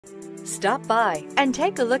Stop by and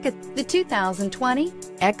take a look at the 2020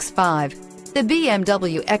 X5. The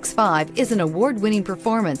BMW X5 is an award-winning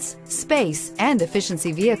performance, space, and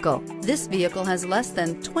efficiency vehicle. This vehicle has less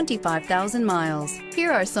than 25,000 miles.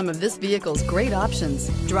 Here are some of this vehicle's great options: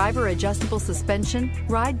 driver adjustable suspension,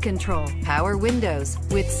 ride control, power windows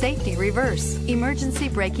with safety reverse, emergency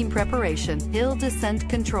braking preparation, hill descent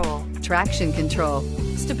control, traction control,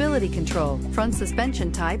 stability control, front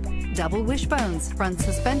suspension type, double wishbones, front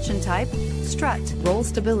suspension type, strut, roll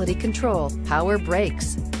stability control, power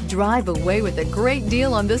brakes. Drive away with a great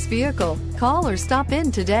deal on this vehicle. Call or stop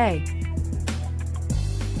in today.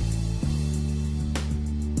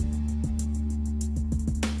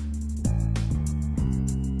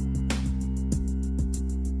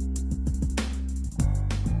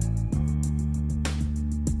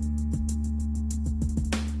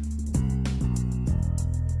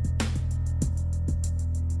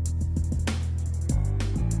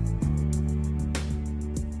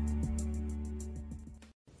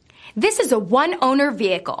 This is a one-owner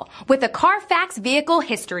vehicle with a Carfax Vehicle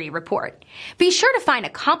History Report. Be sure to find a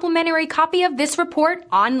complimentary copy of this report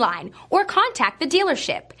online or contact the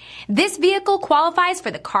dealership. This vehicle qualifies for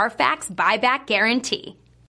the Carfax Buyback Guarantee.